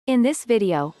In this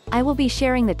video, I will be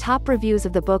sharing the top reviews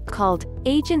of the book called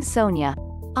Agent Sonya,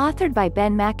 authored by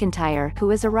Ben Macintyre,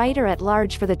 who is a writer at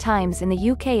large for The Times in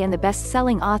the UK and the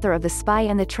best-selling author of The Spy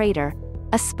and the Traitor,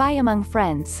 A Spy Among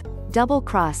Friends, Double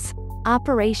Cross,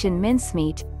 Operation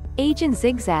Mincemeat, Agent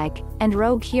Zigzag, and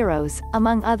Rogue Heroes,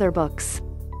 among other books.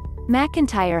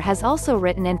 Macintyre has also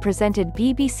written and presented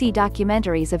BBC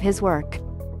documentaries of his work.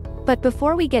 But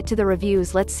before we get to the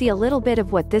reviews, let's see a little bit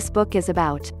of what this book is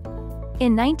about.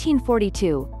 In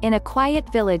 1942, in a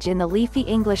quiet village in the leafy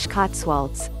English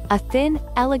Cotswolds, a thin,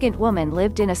 elegant woman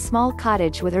lived in a small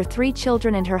cottage with her 3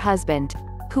 children and her husband,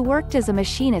 who worked as a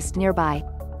machinist nearby.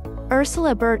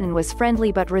 Ursula Burton was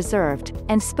friendly but reserved,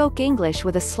 and spoke English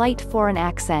with a slight foreign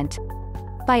accent.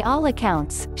 By all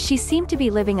accounts, she seemed to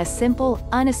be living a simple,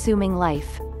 unassuming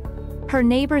life. Her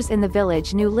neighbors in the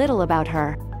village knew little about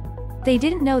her. They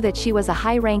didn't know that she was a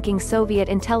high-ranking Soviet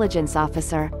intelligence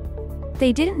officer.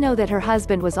 They didn't know that her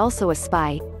husband was also a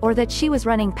spy, or that she was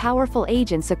running powerful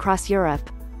agents across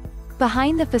Europe.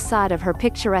 Behind the facade of her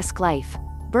picturesque life,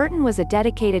 Burton was a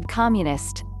dedicated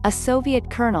communist, a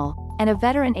Soviet colonel, and a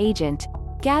veteran agent,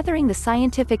 gathering the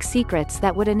scientific secrets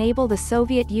that would enable the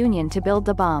Soviet Union to build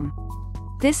the bomb.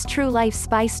 This true-life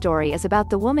spy story is about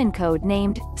the woman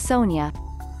code-named Sonya.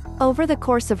 Over the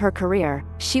course of her career,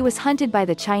 she was hunted by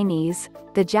the Chinese,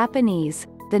 the Japanese,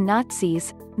 the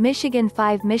Nazis, Michigan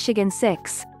 5, Michigan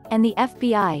 6, and the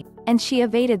FBI, and she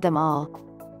evaded them all.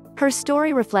 Her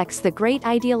story reflects the great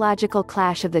ideological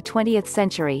clash of the 20th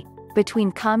century, between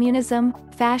communism,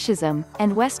 fascism,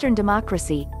 and Western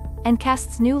democracy, and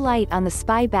casts new light on the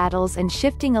spy battles and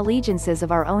shifting allegiances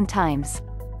of our own times.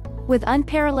 With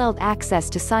unparalleled access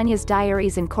to Sonya's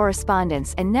diaries and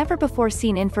correspondence and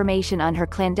never-before-seen information on her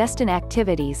clandestine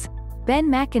activities, Ben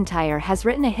Macintyre has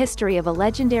written a history of a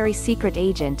legendary secret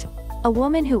agent, a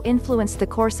woman who influenced the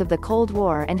course of the Cold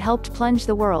War and helped plunge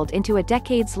the world into a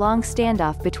decades-long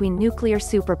standoff between nuclear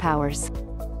superpowers.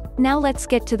 Now let's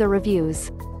get to the reviews.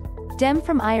 Dem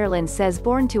from Ireland says,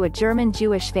 born to a German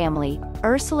Jewish family,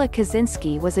 Ursula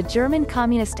Kaczynski was a German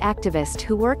communist activist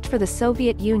who worked for the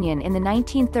Soviet Union in the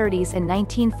 1930s and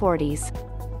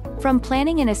 1940s. From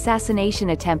planning an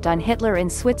assassination attempt on Hitler in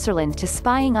Switzerland to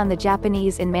spying on the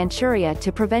Japanese in Manchuria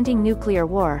to preventing nuclear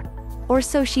war, or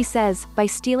so she says, by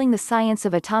stealing the science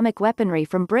of atomic weaponry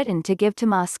from Britain to give to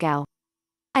Moscow.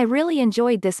 I really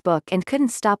enjoyed this book and couldn't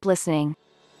stop listening.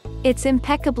 It's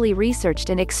impeccably researched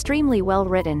and extremely well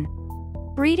written.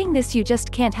 Reading this, you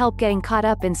just can't help getting caught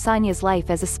up in Sonya's life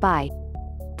as a spy.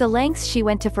 The lengths she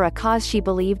went to for a cause she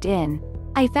believed in.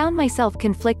 I found myself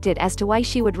conflicted as to why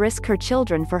she would risk her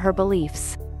children for her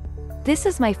beliefs. This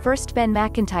is my first Ben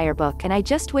Macintyre book, and I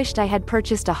just wished I had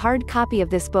purchased a hard copy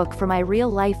of this book for my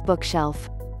real-life bookshelf.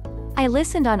 I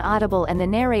listened on Audible and the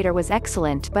narrator was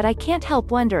excellent, but I can't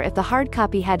help wonder if the hard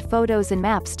copy had photos and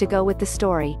maps to go with the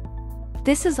story.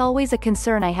 This is always a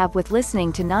concern I have with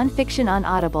listening to non-fiction on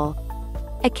Audible.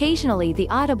 Occasionally the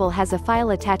Audible has a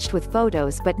file attached with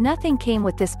photos, but nothing came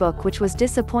with this book, which was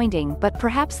disappointing, but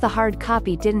perhaps the hard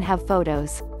copy didn't have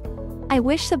photos. I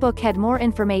wish the book had more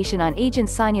information on Agent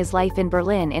Sonya's life in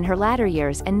Berlin in her latter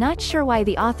years, and not sure why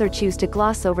the author chose to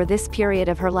gloss over this period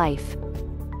of her life.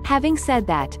 Having said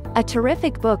that, a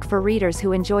terrific book for readers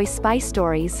who enjoy spy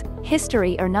stories,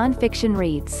 history or non-fiction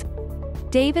reads.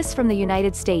 Davis from the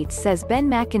United States says Ben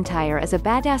Macintyre is a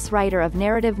badass writer of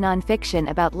narrative non-fiction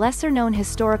about lesser-known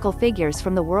historical figures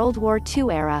from the World War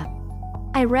II era.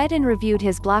 I read and reviewed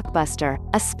his blockbuster,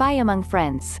 A Spy Among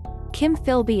Friends, Kim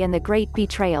Philby and the Great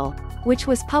Betrayal, which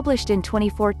was published in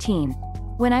 2014.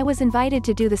 When I was invited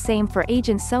to do the same for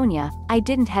Agent Sonya, I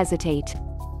didn't hesitate.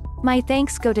 My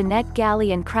thanks go to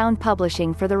NetGalley and Crown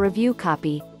Publishing for the review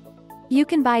copy. You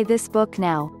can buy this book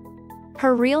now.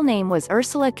 Her real name was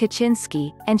Ursula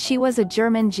Kaczynski, and she was a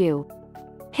German Jew.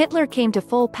 Hitler came to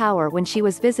full power when she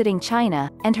was visiting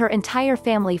China, and her entire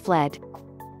family fled.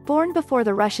 Born before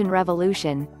the Russian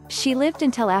Revolution, she lived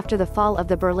until after the fall of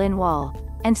the Berlin Wall,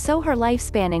 and so her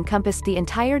lifespan encompassed the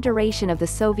entire duration of the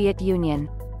Soviet Union.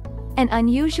 An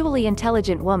unusually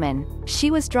intelligent woman, she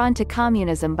was drawn to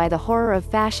communism by the horror of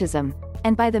fascism,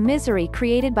 and by the misery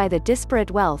created by the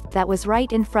disparate wealth that was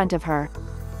right in front of her.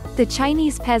 The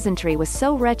Chinese peasantry was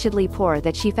so wretchedly poor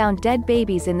that she found dead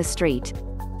babies in the street.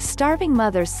 Starving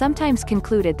mothers sometimes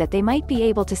concluded that they might be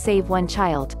able to save one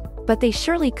child, but they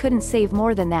surely couldn't save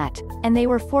more than that, and they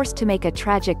were forced to make a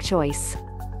tragic choice.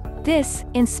 This,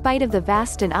 in spite of the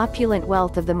vast and opulent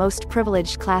wealth of the most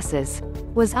privileged classes,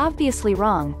 was obviously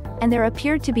wrong, and there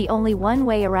appeared to be only one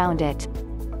way around it.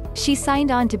 She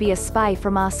signed on to be a spy for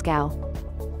Moscow.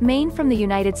 Maine from the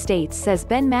United States says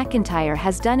Ben Macintyre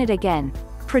has done it again,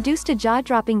 produced a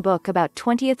jaw-dropping book about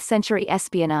 20th-century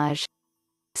espionage.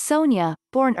 Sonya,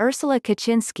 born Ursula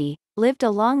Kaczynski, lived a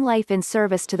long life in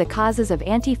service to the causes of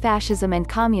anti-fascism and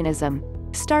communism,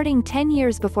 starting 10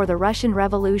 years before the Russian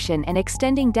Revolution and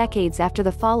extending decades after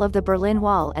the fall of the Berlin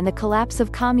Wall and the collapse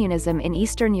of communism in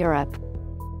Eastern Europe.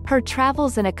 Her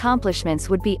travels and accomplishments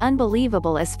would be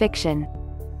unbelievable as fiction.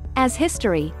 As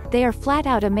history, they are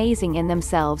flat-out amazing in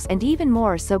themselves, and even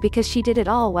more so because she did it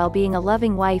all while being a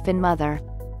loving wife and mother.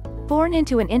 Born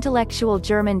into an intellectual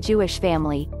German Jewish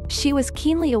family, she was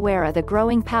keenly aware of the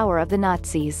growing power of the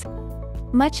Nazis.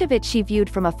 Much of it she viewed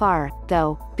from afar,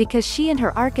 though, because she and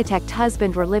her architect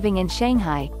husband were living in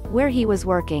Shanghai, where he was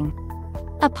working.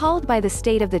 Appalled by the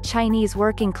state of the Chinese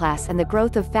working class and the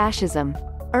growth of fascism,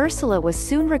 Ursula was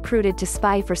soon recruited to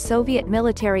spy for Soviet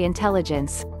military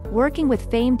intelligence, working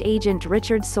with famed agent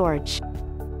Richard Sorge.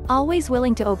 Always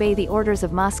willing to obey the orders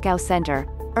of Moscow Center,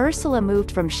 Ursula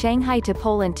moved from Shanghai to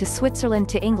Poland to Switzerland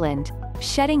to England,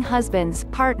 shedding husbands,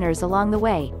 partners along the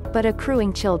way, but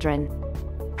accruing children.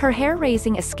 Her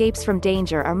hair-raising escapes from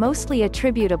danger are mostly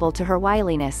attributable to her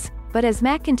wiliness, but as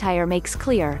Macintyre makes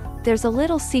clear, there's a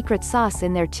little secret sauce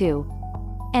in there too.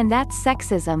 And that's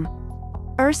sexism.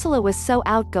 Ursula was so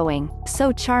outgoing,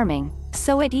 so charming,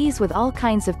 so at ease with all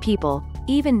kinds of people,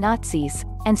 even Nazis,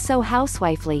 and so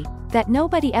housewifely, that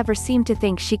nobody ever seemed to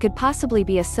think she could possibly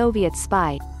be a Soviet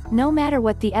spy, no matter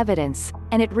what the evidence,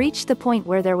 and it reached the point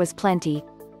where there was plenty.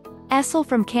 Essel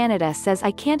from Canada says,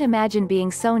 "I can't imagine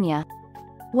being Sonya.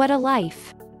 What a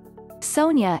life."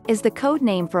 Sonya is the code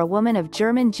name for a woman of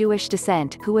German Jewish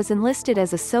descent who was enlisted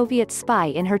as a Soviet spy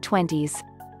in her 20s.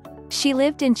 She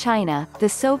lived in China, the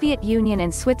Soviet Union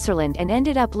and Switzerland, and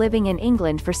ended up living in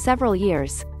England for several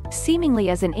years, seemingly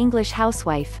as an English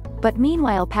housewife, but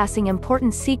meanwhile passing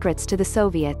important secrets to the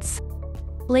Soviets.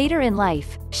 Later in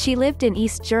life, she lived in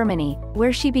East Germany,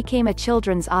 where she became a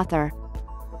children's author.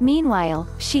 Meanwhile,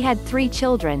 she had 3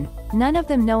 children, none of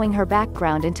them knowing her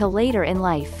background until later in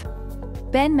life.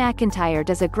 Ben Macintyre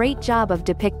does a great job of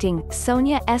depicting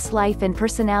Sonya's life and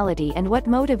personality and what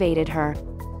motivated her.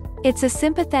 It's a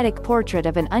sympathetic portrait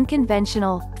of an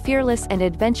unconventional, fearless and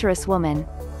adventurous woman.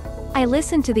 I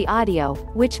listened to the audio,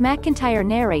 which Macintyre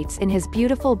narrates in his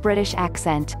beautiful British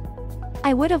accent.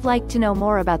 I would have liked to know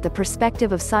more about the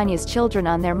perspective of Sonya's children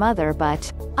on their mother, but,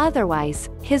 otherwise,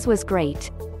 his was great.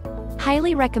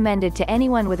 Highly recommended to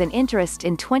anyone with an interest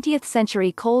in 20th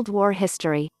century Cold War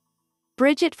history.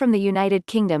 Bridget from the United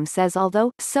Kingdom says,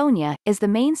 although Sonya is the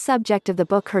main subject of the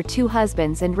book, her 2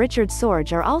 husbands and Richard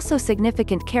Sorge are also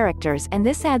significant characters, and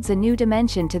this adds a new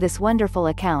dimension to this wonderful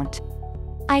account.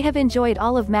 I have enjoyed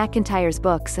all of Macintyre's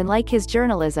books and like his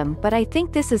journalism, but I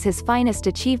think this is his finest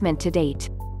achievement to date.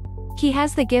 He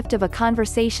has the gift of a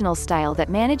conversational style that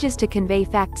manages to convey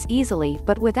facts easily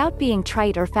but without being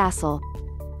trite or facile.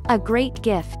 A great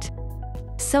gift.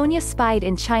 Sonya spied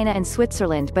in China and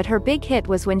Switzerland, but her big hit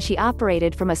was when she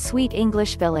operated from a sweet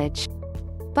English village.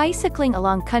 Bicycling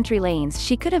along country lanes,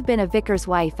 she could have been a vicar's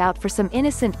wife out for some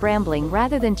innocent brambling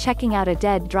rather than checking out a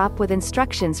dead drop with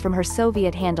instructions from her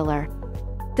Soviet handler.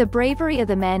 The bravery of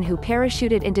the men who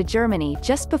parachuted into Germany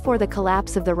just before the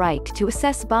collapse of the Reich to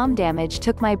assess bomb damage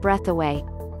took my breath away.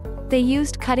 They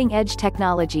used cutting-edge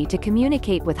technology to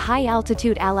communicate with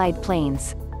high-altitude Allied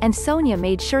planes, and Sonya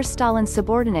made sure Stalin's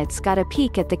subordinates got a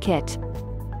peek at the kit.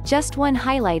 Just one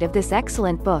highlight of this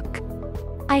excellent book.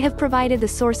 I have provided the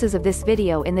sources of this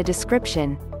video in the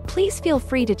description, please feel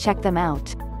free to check them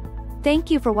out.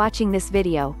 Thank you for watching this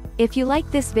video. If you like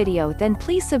this video, then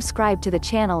please subscribe to the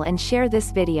channel and share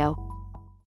this video.